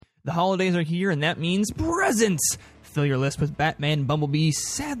The holidays are here, and that means presents. Fill your list with Batman, Bumblebee,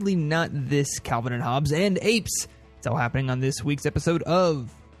 sadly not this Calvin and Hobbes, and Apes. It's all happening on this week's episode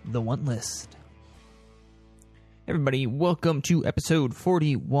of The Want List. Everybody, welcome to episode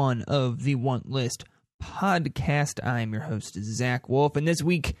 41 of The Want List podcast. I'm your host, Zach Wolf, and this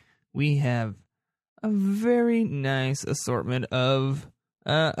week we have a very nice assortment of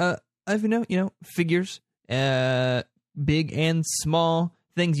figures, big and small,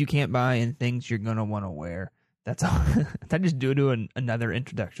 things you can't buy and things you're gonna want to wear. That's all. I just do another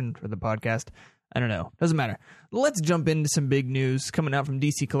introduction for the podcast. I don't know. Doesn't matter. Let's jump into some big news coming out from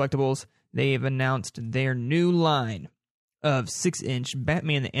DC Collectibles. They have announced their new line of 6-inch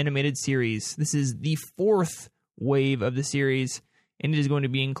Batman the Animated Series. This is the fourth wave of the series, and it is going to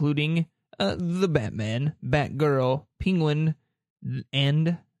be including the Batman, Batgirl, Penguin,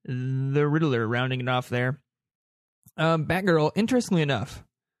 and the Riddler, rounding it off there. Batgirl, interestingly enough,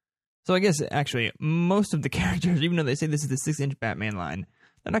 so I guess actually most of the characters, even though they say this is the 6-inch Batman line,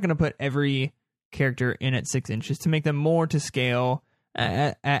 they're not going to put every character in at 6 inches to make them more to scale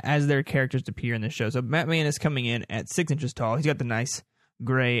as their characters appear in the show. So Batman is coming in at 6 inches tall. He's got the nice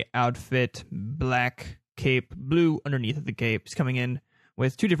gray outfit, black cape, blue underneath of the cape. He's coming in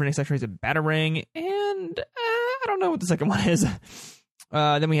with two different accessories, a Batarang, and I don't know what the second one is.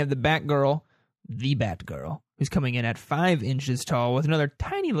 Then we have the Batgirl, who's coming in at 5 inches tall with another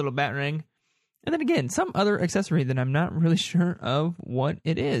tiny little Batarang. And then again, some other accessory that I'm not really sure of what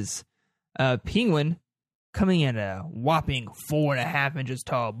it is. Penguin coming in at a whopping 4.5 inches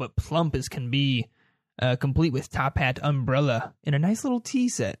tall, but plump as can be, complete with top hat, umbrella, and a nice little tea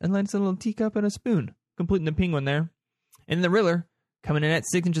set, a nice little teacup and a spoon, completing the Penguin there. And the Riddler coming in at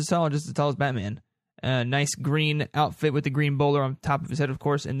 6 inches tall, just as tall as Batman. Nice green outfit with the green bowler on top of his head, of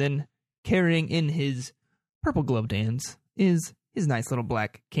course, and then carrying in his purple gloved hands is his nice little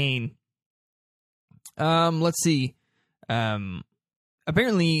black cane. Let's see.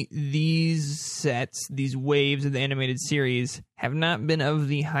 Apparently, these sets, these waves of the animated series, have not been of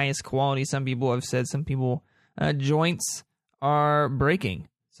the highest quality. Some people have said joints are breaking.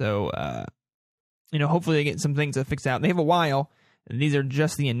 So, hopefully they get some things to fix out. They have a while. These are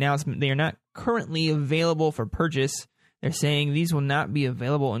just the announcement. They are not currently available for purchase. They're saying these will not be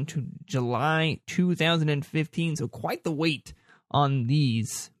available until July 2015. So quite the wait on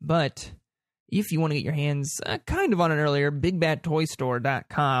these. But if you want to get your hands kind of on it earlier,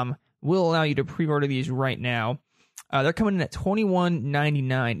 BigBadToyStore.com will allow you to pre-order these right now. They're coming in at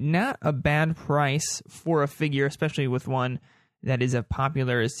 $21.99. Not a bad price for a figure, especially with one that is as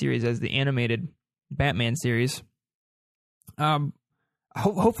popular a series as the animated Batman series.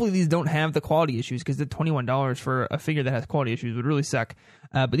 Hopefully these don't have the quality issues, because the $21 for a figure that has quality issues would really suck.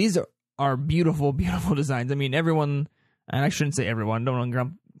 But these are beautiful, beautiful designs. I mean, everyone, and I shouldn't say everyone, don't want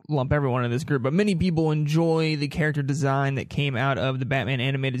to lump everyone in this group, but many people enjoy the character design that came out of the Batman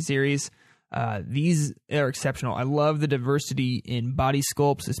animated series. These are exceptional. I love the diversity in body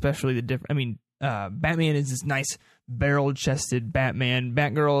sculpts, especially Batman is this nice barrel-chested Batman.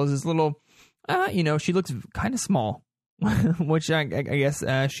 Batgirl is this little, she looks kind of small, which I guess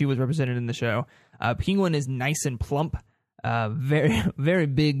she was represented in the show. Penguin is nice and plump, very, very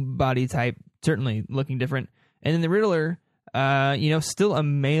big body type, certainly looking different. And then the Riddler, still a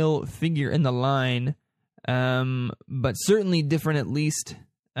male figure in the line, but certainly different, at least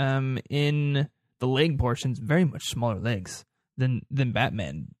in the leg portions, very much smaller legs than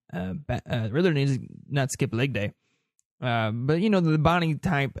Batman. Riddler needs to not skip leg day. But, the body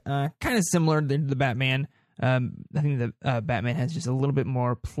type, kind of similar to the Batman. I think the Batman has just a little bit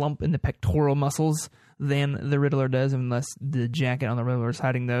more plump in the pectoral muscles than the Riddler does, unless the jacket on the Riddler is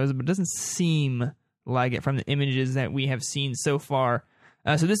hiding those. But it doesn't seem like it from the images that we have seen so far.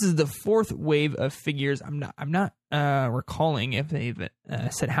 So this is the fourth wave of figures. I'm not recalling if they've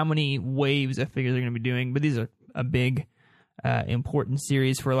said how many waves of figures they're going to be doing, but these are a big, important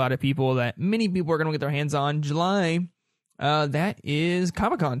series for a lot of people that many people are going to get their hands on. July, that is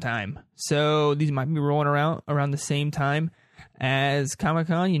Comic-Con time. So these might be rolling around the same time as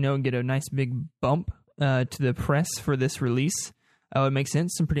Comic-Con, get a nice big bump to the press for this release. It makes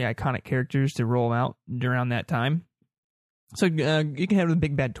sense. Some pretty iconic characters to roll out around that time. So you can head to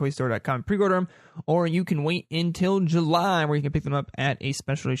BigBadToyStore.com and pre-order them, or you can wait until July where you can pick them up at a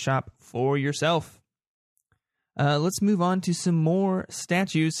specialty shop for yourself. Let's move on to some more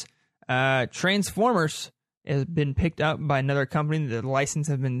statues. Transformers has been picked up by another company. The license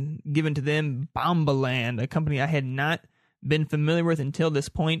has been given to them, Bombaland, a company I had not been familiar with until this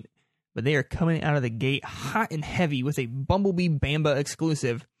point, but they are coming out of the gate hot and heavy with a Bumblebee Bamba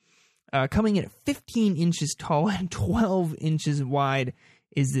exclusive. Coming in at 15 inches tall and 12 inches wide.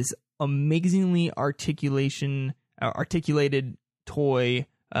 is this amazingly articulated toy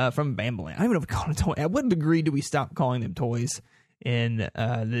from Bamboland. I don't even know if we call it a toy. At what degree do we stop calling them toys and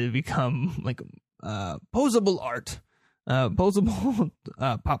they become like posable art, posable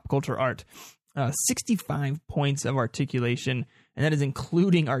pop culture art? 65 points of articulation, and that is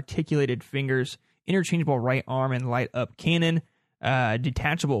including articulated fingers, interchangeable right arm and light up cannon,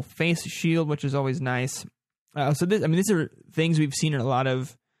 detachable face shield, which is always nice. These are things we've seen in a lot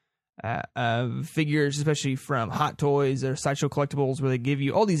of figures, especially from Hot Toys or Sideshow Collectibles, where they give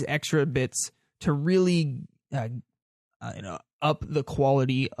you all these extra bits to really, up the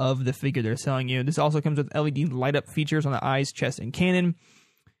quality of the figure they're selling you. This also comes with LED light up features on the eyes, chest, and cannon.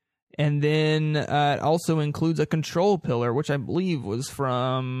 And then it also includes a control pillar, which I believe was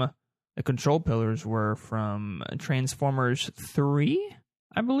from... The control pillars were from Transformers 3,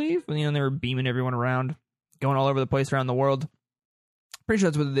 I believe. They were beaming everyone around, going all over the place around the world. Pretty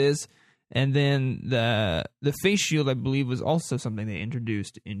sure that's what it is. And then the face shield, I believe, was also something they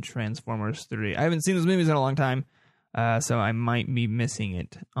introduced in Transformers 3. I haven't seen those movies in a long time, so I might be missing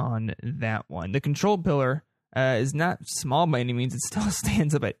it on that one. The control pillar is not small by any means. It still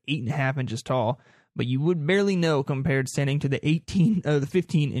stands up at 8.5 inches tall, but you would barely know compared standing to the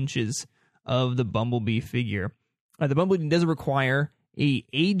 15 inches of the Bumblebee figure. The Bumblebee does require a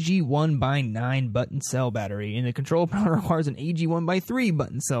AG1x9 button cell battery, and the control pillar requires an AG1x3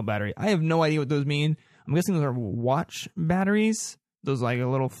 button cell battery. I have no idea what those mean. I'm guessing those are watch batteries. Those like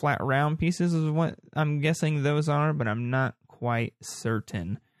little flat round pieces is what I'm guessing those are, but I'm not quite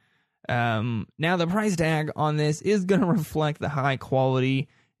certain. Now the price tag on this is going to reflect the high quality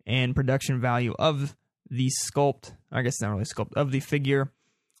and production value of the sculpt. I guess not really sculpt of the figure.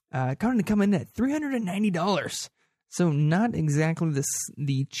 Going to come in at $390. So not exactly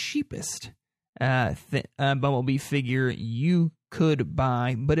the cheapest Bumblebee figure you could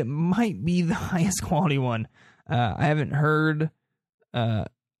buy, but it might be the highest quality one. I haven't heard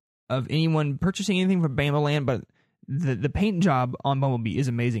of anyone purchasing anything from Bamboland, but the paint job on Bumblebee is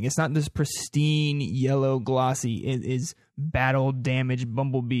amazing. It's not this pristine yellow glossy. It is battle damaged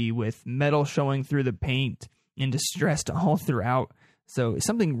Bumblebee with metal showing through the paint and distressed all throughout. So it's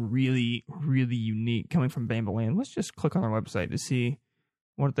something really, really unique coming from Bamboland. Let's just click on their website to see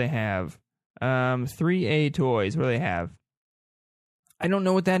what they have. 3A Toys, what do they have? I don't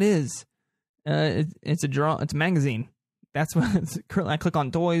know what that is. It's a magazine. That's what it's currently. I click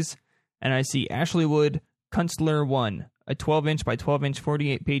on toys and I see Ashley Wood Kunstler 1, a 12-inch by 12-inch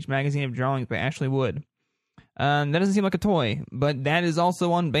 48-page magazine of drawings by Ashley Wood. That doesn't seem like a toy, but that is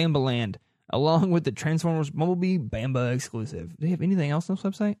also on Bamboland, along with the Transformers Bumblebee Bamba exclusive. Do they have anything else on this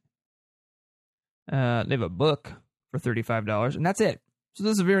website? They have a book for $35, and that's it. So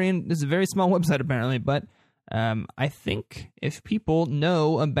this is a very small website apparently, but I think if people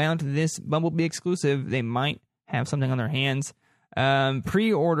know about this Bumblebee exclusive, they might have something on their hands.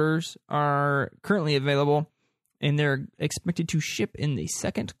 Pre-orders are currently available, and they're expected to ship in the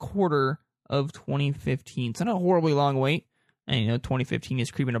second quarter of 2015. So not a horribly long wait, and 2015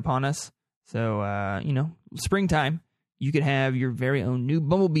 is creeping upon us. So springtime, you could have your very own new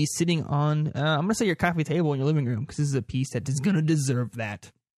Bumblebee sitting on, I'm gonna say your coffee table in your living room, because this is a piece that is gonna deserve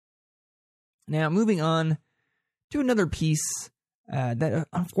that. Now, moving on to another piece that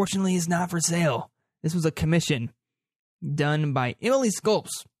unfortunately is not for sale. This was a commission done by Emily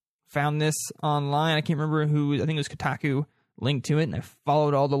Sculpts. Found this online. I can't remember who. I think it was Kotaku linked to it, and I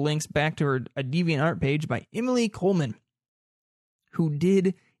followed all the links back to a DeviantArt page by Emily Coleman, who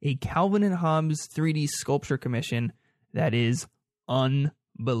did a Calvin and Hobbes 3D sculpture commission that is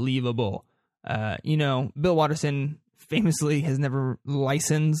unbelievable. Bill Watterson famously has never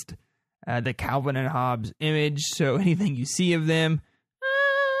licensed the Calvin and Hobbes image, so anything you see of them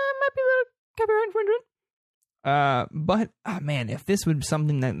might be a little copyright infringement. But man, if this would be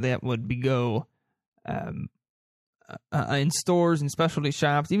something that would go in stores and specialty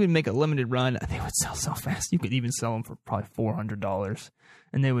shops, even make a limited run, they would sell so fast. You could even sell them for probably $400,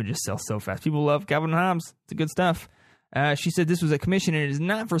 and they would just sell so fast. People love Calvin and Hobbes. It's good stuff. She said this was a commission and it is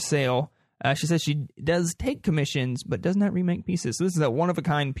not for sale. She says she does take commissions, but does not remake pieces. So this is a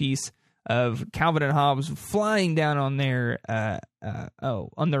one-of-a-kind piece of Calvin and Hobbes flying down on their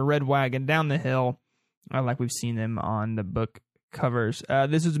red wagon down the hill, like we've seen them on the book covers.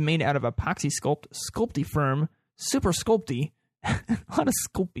 This was made out of epoxy Sculpty firm, Super Sculpty, a lot of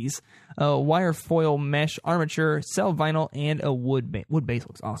Sculpies, wire foil mesh armature, cell vinyl, and a wood base.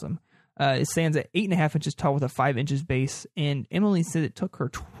 Looks awesome. It stands at 8.5 inches tall with a 5 inches base, and Emily said it took her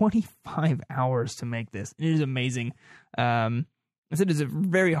 25 hours to make this. It is amazing. I said it's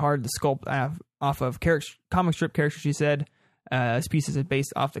very hard to sculpt off of comic strip characters, she said. This piece is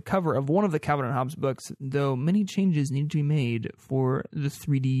based off the cover of one of the Calvin and Hobbes books, though many changes need to be made for the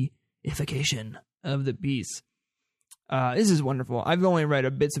 3D-ification of the piece. This is wonderful. I've only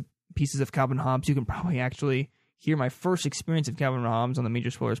read bits of pieces of Calvin and Hobbes. You can probably actually hear my first experience of Calvin and Hobbes on the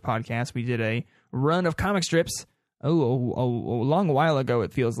Major Spoilers podcast. We did a run of comic strips a long while ago,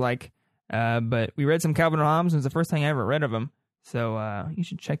 it feels like. But we read some Calvin and Hobbes. It was the first thing I ever read of them. So you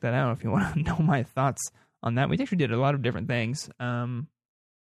should check that out if you want to know my thoughts on that. We actually did a lot of different things.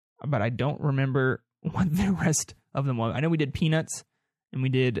 But I don't remember what the rest of them was. I know we did Peanuts, and we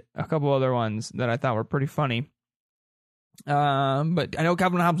did a couple other ones that I thought were pretty funny. But I know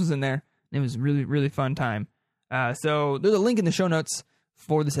Calvin and Hobbes was in there. And it was a really, really fun time. So there's a link in the show notes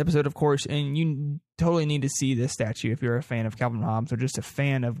for this episode, of course, and you totally need to see this statue if you're a fan of Calvin and Hobbes or just a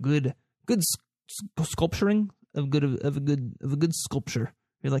fan of good sculpturing, of a good sculpture.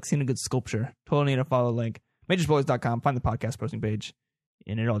 If you like seeing a good sculpture, totally need to follow the link. Majorspoilers.com, find the podcast posting page,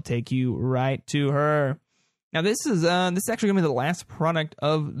 and it'll take you right to her. Now, this is actually going to be the last product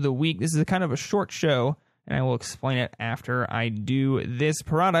of the week. This is a kind of a short show, and I will explain it after I do this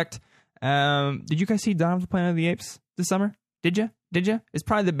product. Did you guys see Dawn of the Planet of the Apes this summer? Did you? It's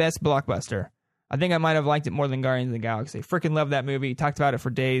probably the best blockbuster. I think I might have liked it more than Guardians of the Galaxy. Freaking love that movie. Talked about it for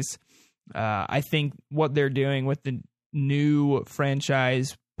days. I think what they're doing with the new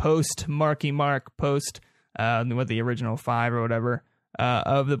franchise post Marky Mark, post what the original 5 or whatever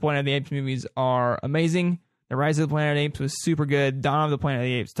of the Planet of the Apes movies are amazing. The Rise of the Planet of the Apes was super good. Dawn of the Planet of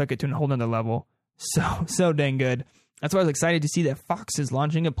the Apes took it to a whole nother level. So dang good. That's why I was excited to see that Fox is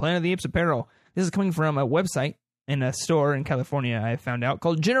launching a Planet of the Apes apparel. This is coming from a website in a store in California, I found out,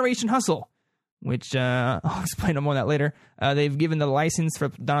 called Generation Hustle, which I'll explain more on that later. They've given the license for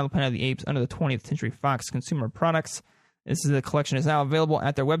Dawn of the Planet of the Apes under the 20th Century Fox Consumer Products. This is a collection that's now available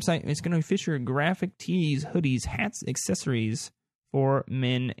at their website. It's going to feature graphic tees, hoodies, hats, accessories for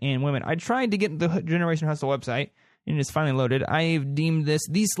men and women. I tried to get the Generation Hustle website, and it's finally loaded. I've deemed this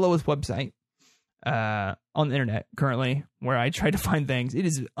the slowest website on the internet currently, where I try to find things. It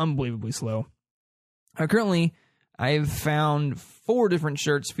is unbelievably slow. Currently, I've found 4 different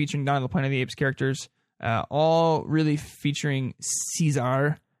shirts featuring Dawn of the Planet of the Apes characters, all really featuring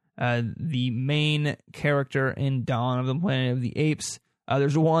Caesar, the main character in Dawn of the Planet of the Apes.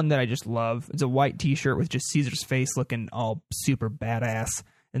 There's one that I just love. It's a white t-shirt with just Caesar's face looking all super badass.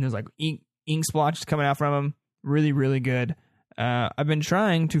 And there's like ink splotches coming out from him. Really, really good. I've been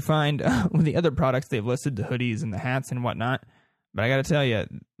trying to find the other products they've listed, the hoodies and the hats and whatnot. But I got to tell you,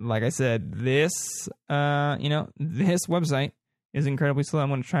 like I said, this website is incredibly slow. I'm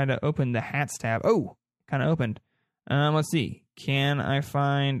going to try to open the hats tab. Oh, kind of opened. Let's see. Can I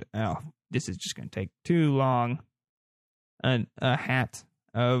find... Oh, this is just going to take too long. A hat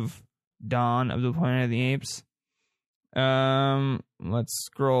of Dawn of the Planet of the Apes. Let's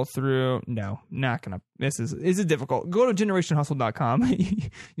scroll through. No, not going to... This is difficult. Go to generationhustle.com.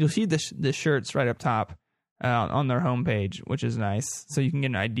 You'll see the shirts right up top. On their homepage, which is nice. So you can get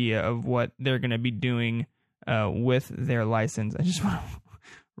an idea of what they're going to be doing with their license. I just want to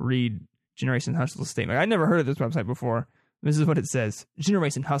read Generation Hustle's statement. I'd never heard of this website before. This is what it says.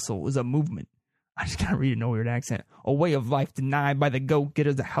 Generation Hustle is a movement. I just got to read it in a weird accent. A way of life denied by the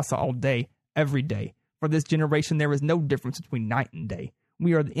go-getters that hustle all day, every day. For this generation, there is no difference between night and day.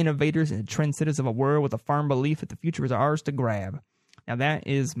 We are the innovators and the trendsetters of a world with a firm belief that the future is ours to grab. Now, that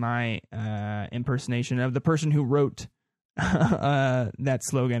is my impersonation of the person who wrote that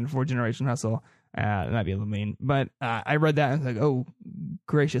slogan for Generation Hustle. That might be a little mean, but I read that and I was like, oh,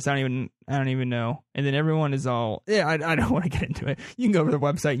 gracious, I don't even know. And then everyone is all, I don't want to get into it. You can go to the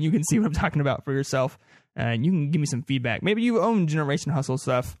website and you can see what I'm talking about for yourself, and you can give me some feedback. Maybe you own Generation Hustle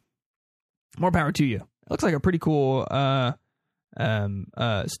stuff. More power to you. It looks like a pretty cool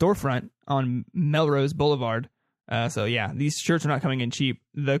storefront on Melrose Boulevard. So yeah, these shirts are not coming in cheap.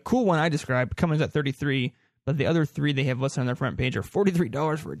 The cool one I described comes at $33, but the other 3 they have listed on their front page are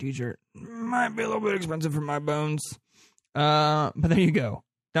 $43 for a t-shirt. Might be a little bit expensive for my bones. But there you go.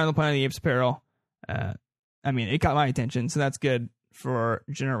 Dawn of the Planet of the Apes apparel. It caught my attention, so that's good for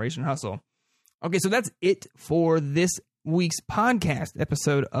Generation Hustle. Okay, so that's it for this week's podcast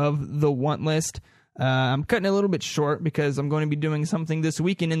episode of The Want List. I'm cutting it a little bit short because I'm going to be doing something this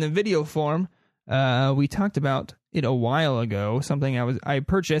weekend in the video form. We talked about it a while ago, something I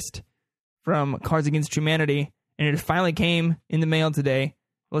purchased from Cards Against Humanity, and it finally came in the mail today.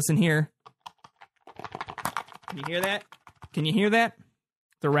 Listen here. Can you hear that? Can you hear that?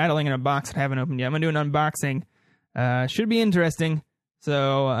 They're rattling in a box that I haven't opened yet. I'm going to do an unboxing. Should be interesting.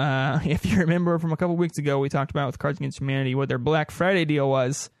 So, if you remember from a couple weeks ago, we talked about with Cards Against Humanity what their Black Friday deal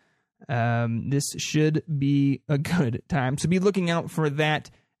was. This should be a good time. So be looking out for that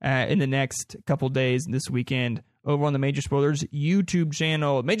in the next couple days this weekend over on the Major Spoilers YouTube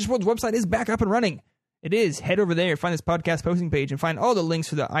channel. Major Spoilers website is back up and running. It is. Head over there, find this podcast posting page, and find all the links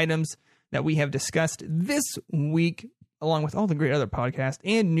for the items that we have discussed this week, along with all the great other podcasts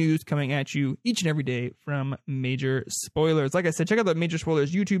and news coming at you each and every day from Major Spoilers. Like I said, check out the Major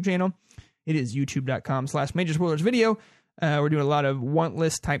Spoilers YouTube channel. It is youtube.com/Major Spoilers video. We're doing a lot of want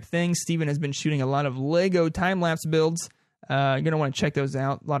list type things. Steven has been shooting a lot of Lego time-lapse builds. You're going to want to check those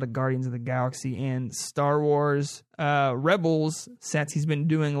out. A lot of Guardians of the Galaxy and Star Wars Rebels sets he's been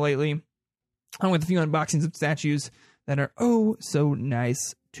doing lately, along with a few unboxings of statues that are oh so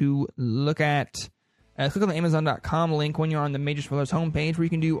nice to look at. Click on the Amazon.com link when you're on the Major Spoilers homepage, where you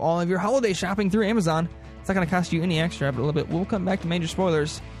can do all of your holiday shopping through Amazon. It's not going to cost you any extra, but a little bit. We'll come back to Major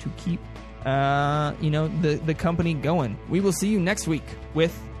Spoilers to keep the company going. We will see you next week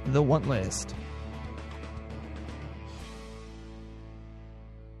with the want list.